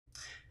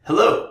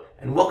Hello,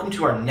 and welcome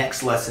to our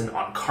next lesson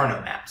on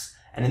Karnaugh Maps.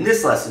 And in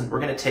this lesson, we're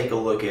going to take a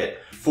look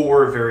at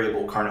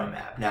four-variable Karnaugh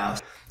Map. Now,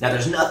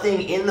 there's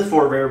nothing in the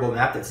four-variable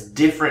map that's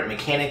different,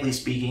 mechanically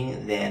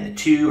speaking, than the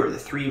two or the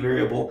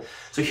three-variable.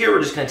 So here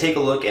we're just going to take a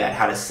look at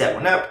how to set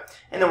one up,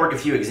 and then work a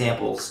few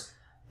examples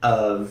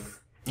of,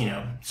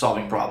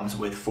 solving problems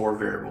with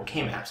four-variable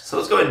K-maps. So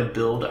let's go ahead and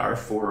build our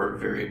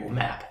four-variable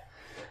map.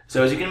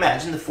 So as you can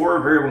imagine, the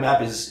four-variable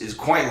map is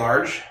quite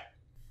large.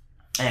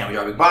 And we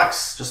draw a big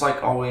box, just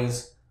like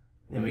always.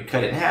 Then we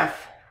cut it in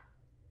half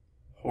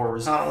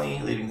horizontally,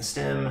 leaving the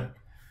stem.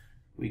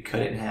 We cut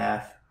it in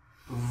half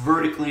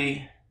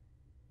vertically,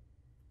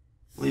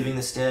 leaving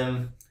the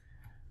stem.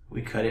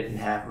 We cut it in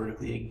half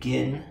vertically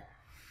again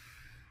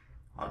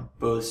on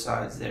both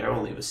sides there.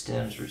 We'll leave a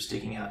stem sort of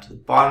sticking out to the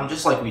bottom,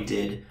 just like we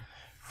did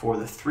for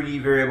the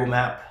three-variable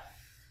map.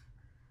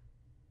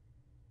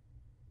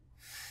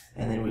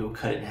 And then we will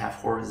cut it in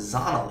half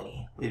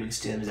horizontally, leaving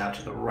stems out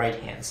to the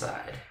right-hand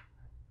side.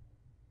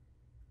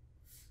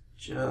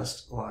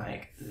 Just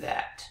like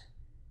that.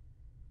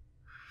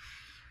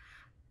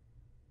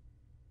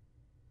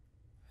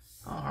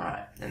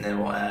 Alright, and then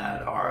we'll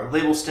add our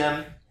label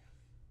stem,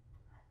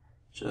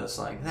 just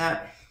like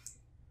that.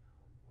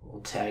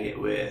 We'll tag it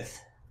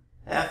with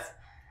F,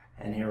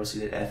 and here we'll see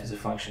that F is a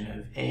function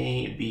of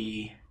A,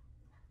 B,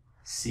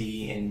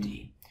 C, and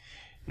D.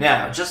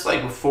 Now, just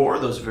like before,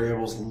 those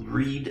variables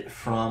read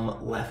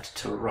from left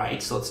to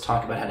right, so let's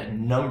talk about how to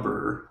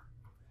number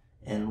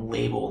and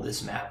label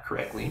this map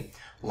correctly.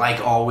 Like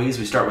always,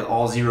 we start with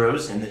all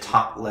zeros in the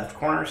top left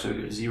corner, so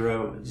we go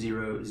 0,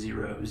 0,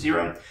 0,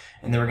 0,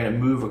 and then we're going to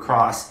move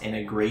across in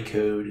a gray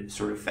code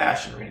sort of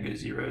fashion. We're going to go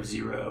 0,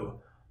 0,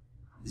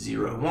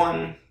 0,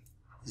 1,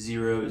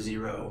 0,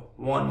 0,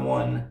 1,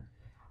 1,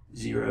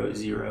 0,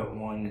 0,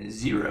 1,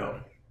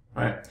 0,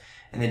 right?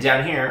 And then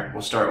down here,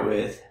 we'll start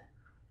with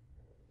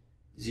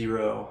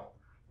 0,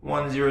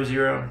 1, 0,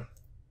 0,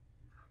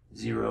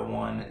 0,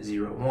 1,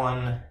 0,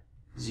 1,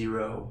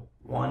 0,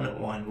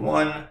 1, 1,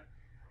 1,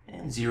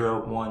 and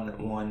 0,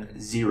 1, 1,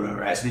 0,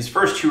 right? So these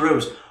first two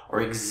rows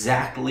are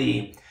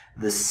exactly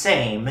the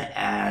same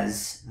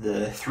as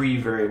the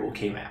three-variable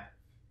K-map.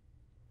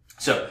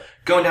 So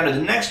going down to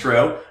the next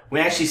row,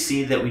 we actually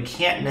see that we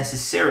can't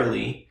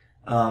necessarily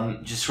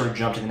just sort of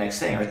jump to the next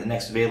thing, right? The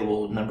next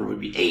available number would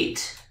be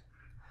 8,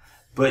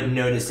 but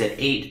notice that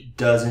 8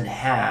 doesn't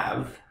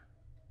have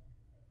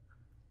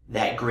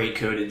that gray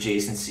code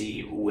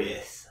adjacency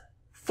with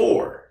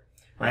 4.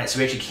 Right, so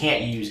we actually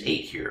can't use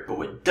 8 here, but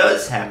what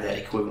does have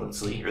that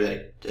equivalency, or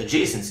that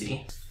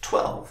adjacency,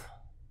 12.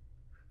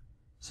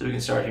 So we can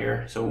start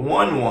here. So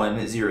 1,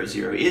 1, 0,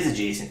 0 is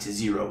adjacent to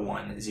 0,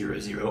 1, 0,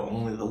 0,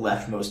 only the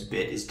leftmost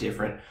bit is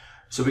different.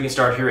 So we can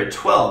start here at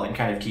 12 and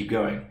kind of keep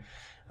going.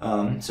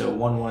 So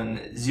 1,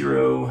 1,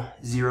 0,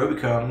 0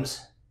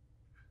 becomes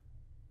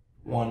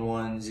 1,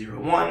 1,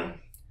 0, 1,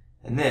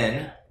 and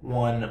then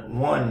 1,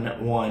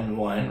 1, 1,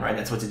 1, right?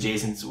 That's what's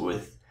adjacent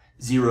with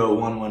 0,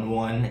 1, 1,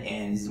 1,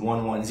 and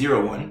 1, 1,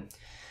 0, 1. And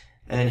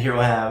then here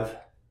we'll have,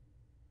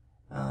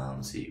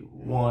 let's see,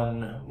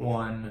 1,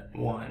 1,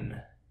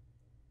 1,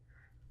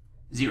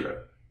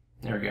 0.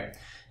 There we go.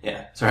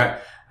 Yeah, sorry,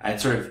 I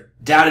sort of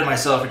doubted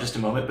myself for just a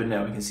moment, but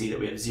no, we can see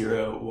that we have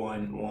 0,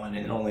 1, 1,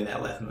 and only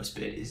that leftmost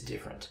bit is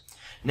different.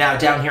 Now,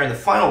 down here in the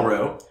final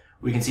row,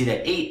 we can see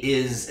that 8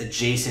 is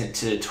adjacent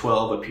to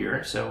 12 up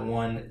here. So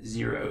 1,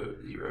 0,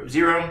 0,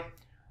 0,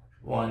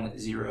 1,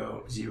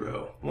 0,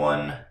 0,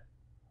 1,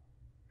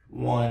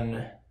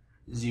 1,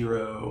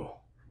 0,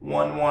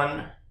 1,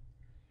 1,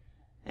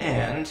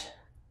 and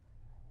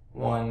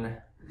 1,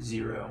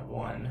 0,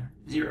 1,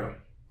 0.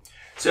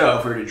 So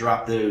if we were to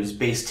drop those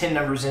base 10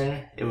 numbers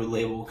in, it would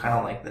label kind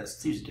of like this.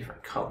 Let's use a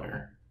different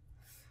color.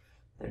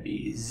 That'd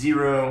be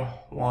 0,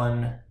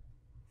 1,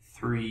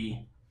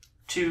 3,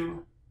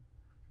 2,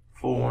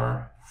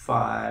 4,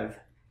 5,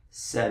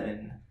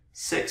 7,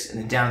 6, and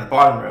then down the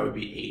bottom row would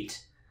be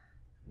 8,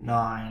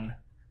 9,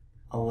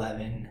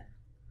 11,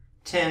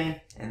 10,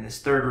 and this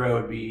third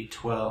row would be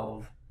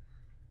 12,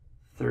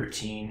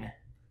 13,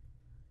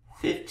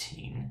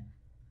 15,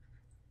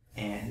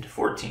 and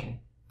 14.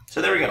 So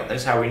there we go.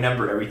 That's how we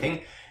number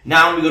everything.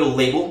 Now when we go to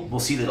label, we'll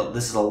see that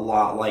this is a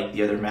lot like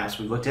the other maps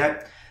we've looked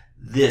at.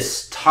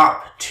 This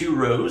top two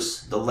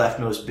rows, the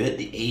leftmost bit,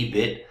 the A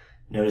bit,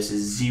 notice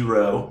is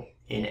 0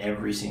 in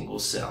every single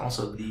cell.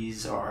 So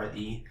these are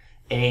the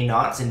A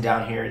knots, and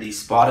down here,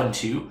 these bottom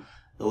two,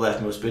 the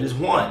leftmost bit is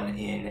 1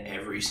 in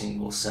every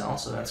single cell,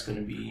 so that's going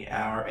to be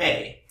our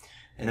A.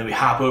 And then we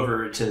hop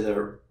over to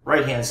the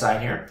right-hand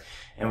side here,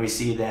 and we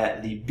see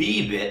that the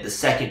B bit, the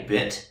second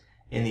bit,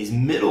 in these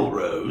middle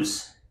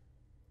rows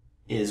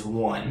is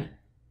 1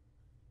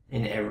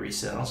 in every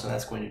cell, so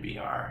that's going to be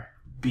our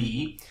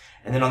B.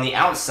 And then on the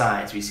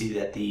outsides, we see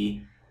that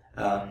the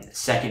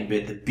second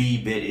bit, the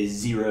B bit, is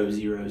 0,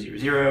 0, 0,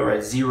 0,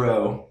 right?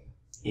 0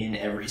 in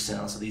every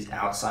cell, so these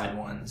outside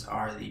ones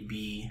are the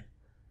B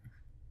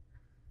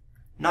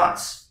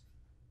knots.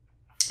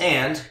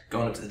 And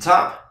going up to the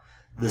top,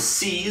 the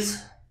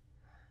C's,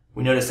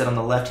 we notice that on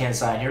the left-hand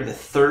side here, the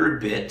third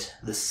bit,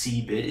 the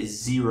C bit,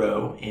 is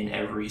 0 in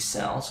every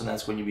cell. So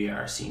that's going to be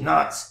our C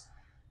naughts.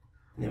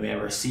 And then we have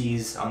our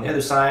C's on the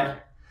other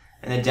side.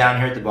 And then down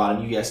here at the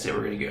bottom, you guessed it,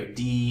 we're going to go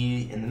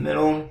D in the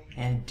middle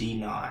and D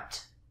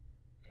naught.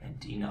 And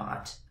D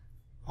naught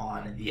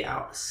on the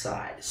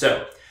outside.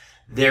 So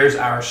there's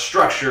our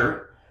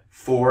structure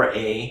for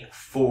a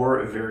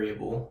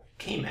 4-variable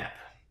K-map.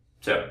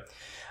 So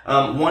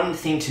one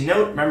thing to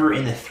note, remember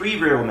in the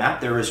 3-variable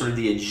map, there was sort of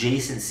the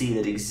adjacency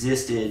that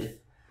existed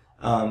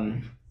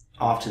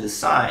off to the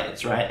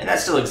sides, right? And that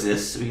still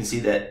exists. So we can see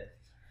that,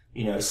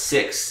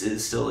 6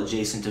 is still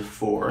adjacent to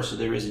 4, so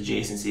there is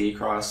adjacency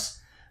across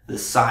the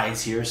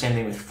sides here. Same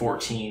thing with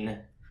 14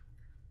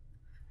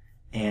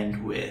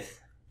 and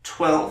with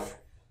 12.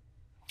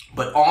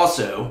 But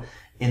also,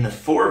 in the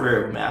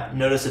 4-variable map,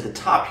 notice at the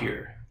top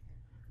here,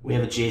 we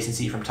have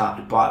adjacency from top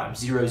to bottom.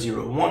 0,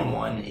 0, 1,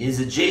 1 is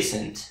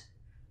adjacent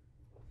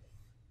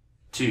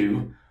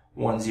to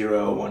 1,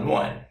 0, 1,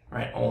 1,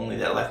 right? Only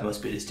that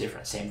leftmost bit is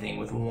different. Same thing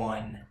with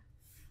 1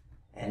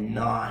 and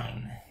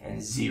 9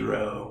 and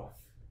 0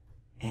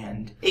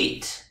 and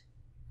 8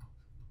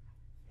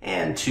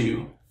 and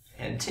 2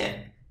 and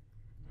 10,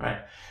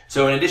 right?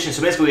 So in addition,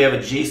 so basically we have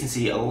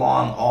adjacency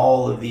along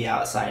all of the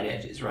outside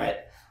edges, right?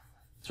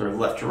 Sort of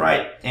left to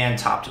right and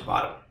top to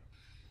bottom.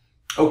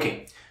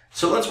 Okay,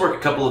 so let's work a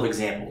couple of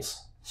examples,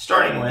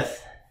 starting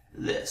with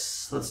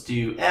this. Let's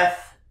do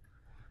f,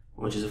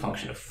 which is a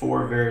function of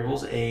 4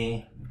 variables,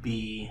 a,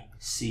 b,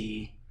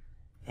 c,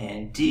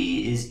 and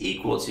d, is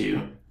equal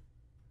to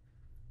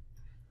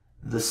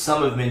the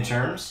sum of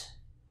midterms,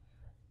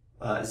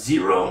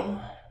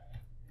 0,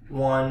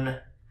 1,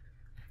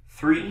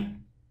 3,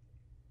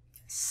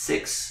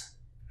 6,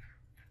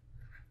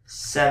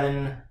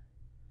 7,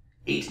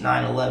 8,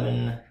 9,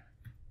 11,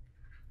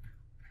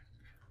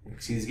 you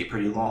can see these get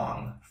pretty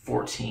long,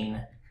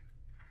 14,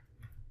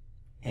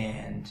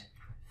 and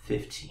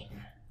 15.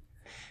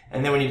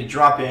 And then we need to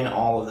drop in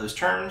all of those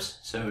terms.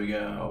 So we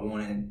go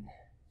 1 and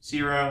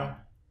 0,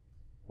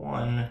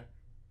 1,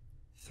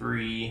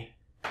 3,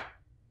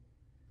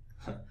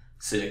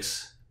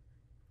 6,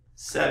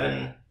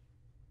 7,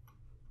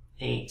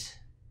 8,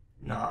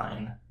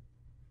 9,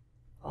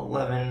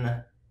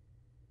 11,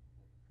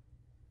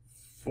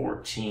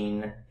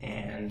 14,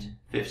 and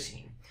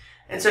 15.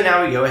 And so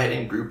now we go ahead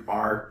and group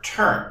our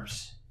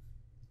terms.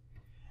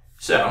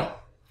 So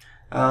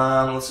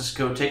let's just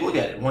go take a look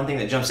at it. One thing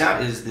that jumps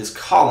out is this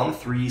column,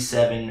 3,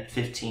 7,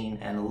 15,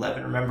 and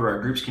 11. Remember,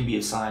 our groups can be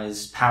of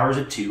size powers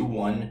of 2,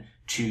 1,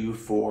 2,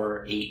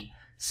 4, 8,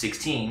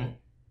 16.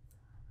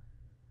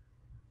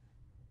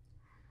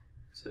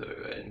 So go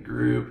ahead and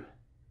group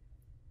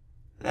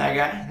that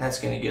guy. That's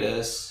going to get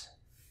us,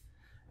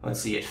 let's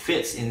see, it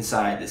fits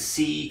inside the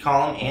C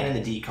column and in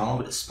the D column,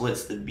 but it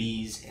splits the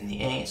B's and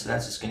the A. So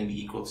that's just going to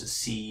be equal to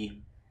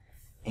C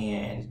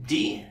and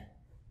D.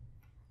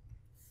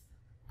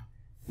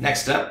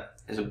 Next up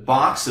is a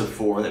box of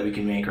 4 that we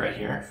can make right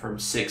here from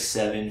 6,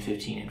 7,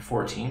 15, and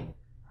 14.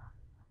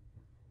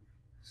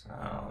 So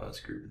let's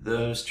group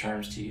those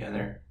terms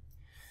together.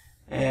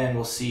 And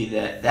we'll see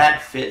that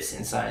that fits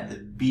inside the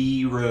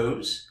B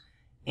rows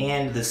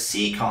and the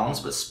C columns,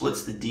 but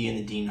splits the D and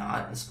the D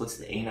naught, and splits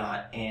the A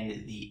naught and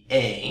the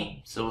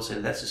A. So we'll say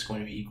that that's just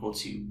going to be equal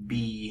to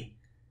B,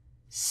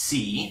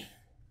 C.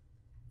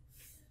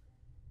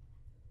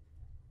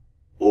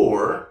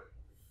 Or,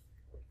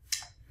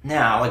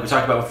 now, like we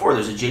talked about before,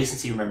 there's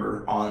adjacency,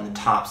 remember, on the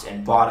tops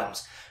and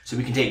bottoms. So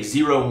we can take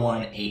 0,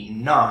 1, 8,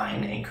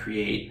 9 and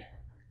create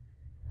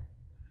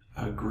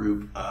a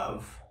group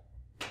of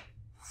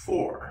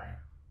 4.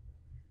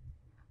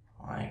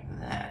 Like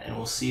that. And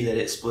we'll see that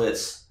it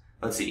splits,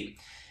 let's see,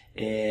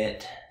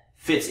 it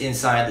fits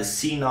inside the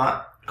C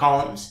naught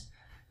columns.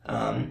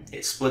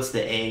 It splits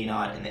the A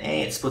naught and the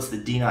A. It splits the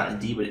D naught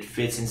and the D, but it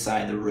fits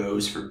inside the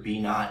rows for B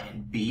naught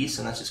and B.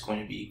 So that's just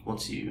going to be equal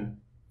to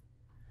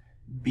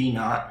B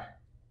naught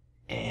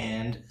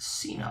and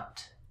C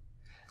naught.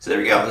 So there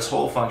we go. This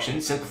whole function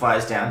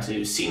simplifies down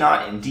to C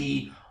naught and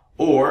D,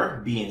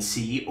 or B and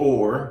C,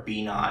 or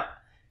B naught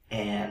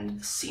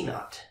and C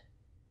naught.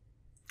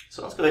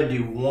 So let's go ahead and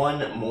do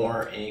one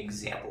more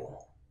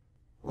example.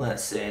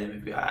 Let's say that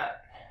we've got,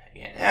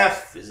 again,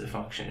 f is a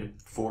function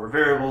of 4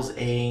 variables,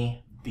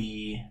 a,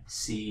 b,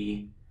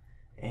 c,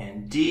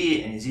 and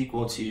d, and is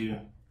equal to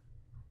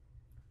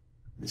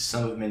the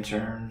sum of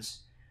midterms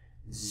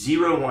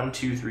 0, 1,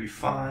 2, 3,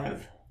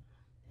 5,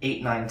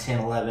 8, 9, 10,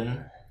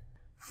 11,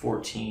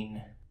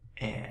 14,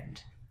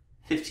 and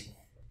 15.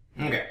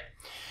 Okay,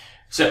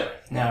 so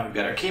now we've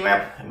got our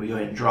K-map, and we go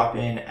ahead and drop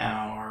in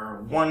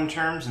our 1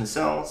 terms in the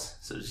cells.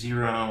 So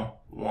 0,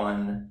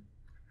 1,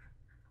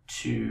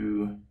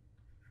 2,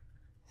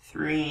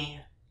 3,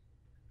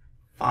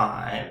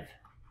 5,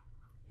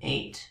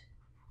 8,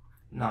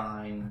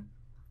 9,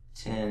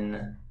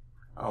 10,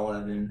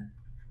 11,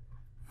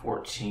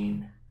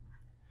 14,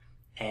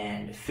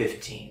 and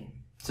 15.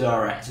 So,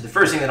 all right, so the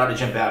first thing that ought to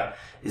jump out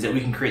is that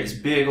we can create this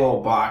big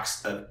old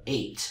box of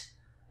 8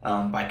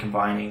 by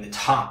combining the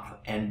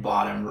top and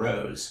bottom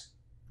rows.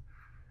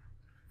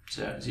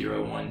 So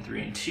 0, 1,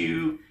 3, and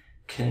 2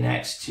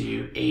 connects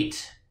to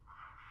 8,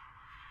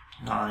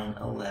 9,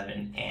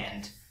 11,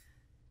 and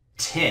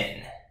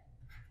 10.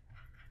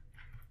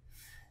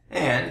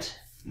 And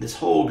this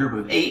whole group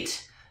of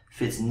 8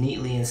 fits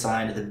neatly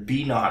inside the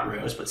B naught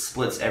rows, but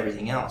splits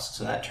everything else.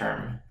 So that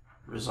term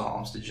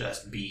resolves to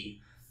just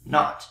B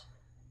naught.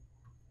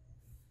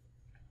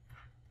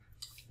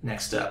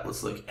 Next up,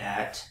 let's look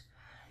at,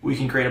 we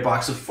can create a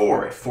box of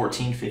 4 at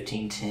 14,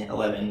 15, 10,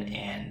 11,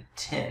 and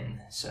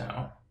 10.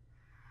 So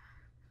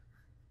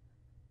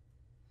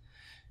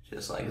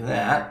just like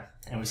that.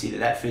 And we see that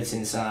that fits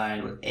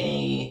inside with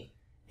A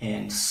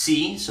and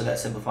C. So that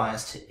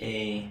simplifies to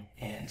A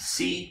and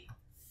C.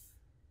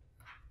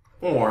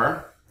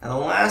 Or, and the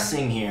last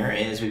thing here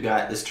is we've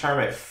got this term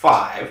at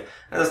 5.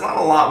 Now there's not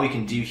a lot we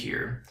can do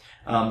here.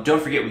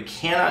 Don't forget we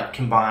cannot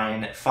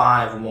combine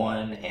 5,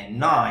 1, and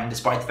 9,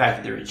 despite the fact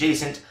that they're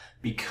adjacent,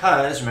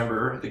 because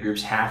remember the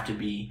groups have to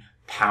be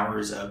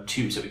powers of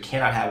 2. So we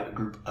cannot have a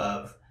group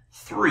of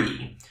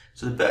 3.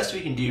 So the best we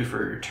can do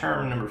for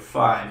term number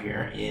 5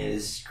 here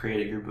is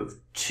create a group of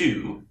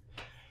 2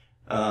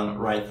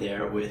 right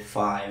there with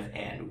 5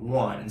 and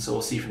 1. And so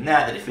we'll see from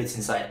that it fits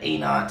inside A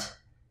naught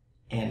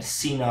and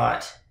C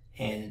naught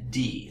and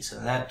D. So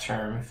that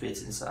term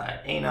fits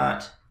inside A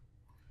naught,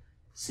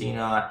 C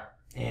naught,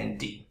 and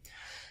D.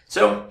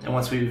 So, and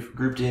once we've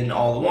grouped in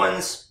all the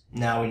ones,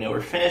 now we know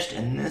we're finished,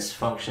 and this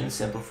function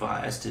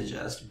simplifies to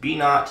just B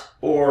naught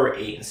or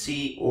A and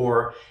C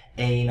or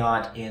A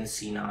naught and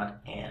C naught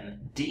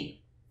and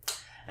D.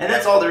 And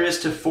that's all there is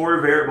to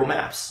 4 variable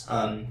maps.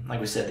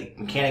 Like we said, the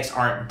mechanics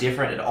aren't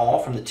different at all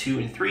from the 2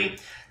 and 3.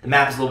 The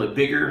map is a little bit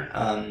bigger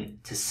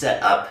to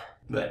set up,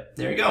 but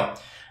there you go.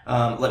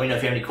 Let me know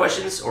if you have any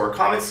questions or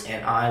comments,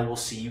 and I will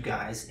see you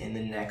guys in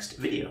the next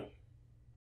video.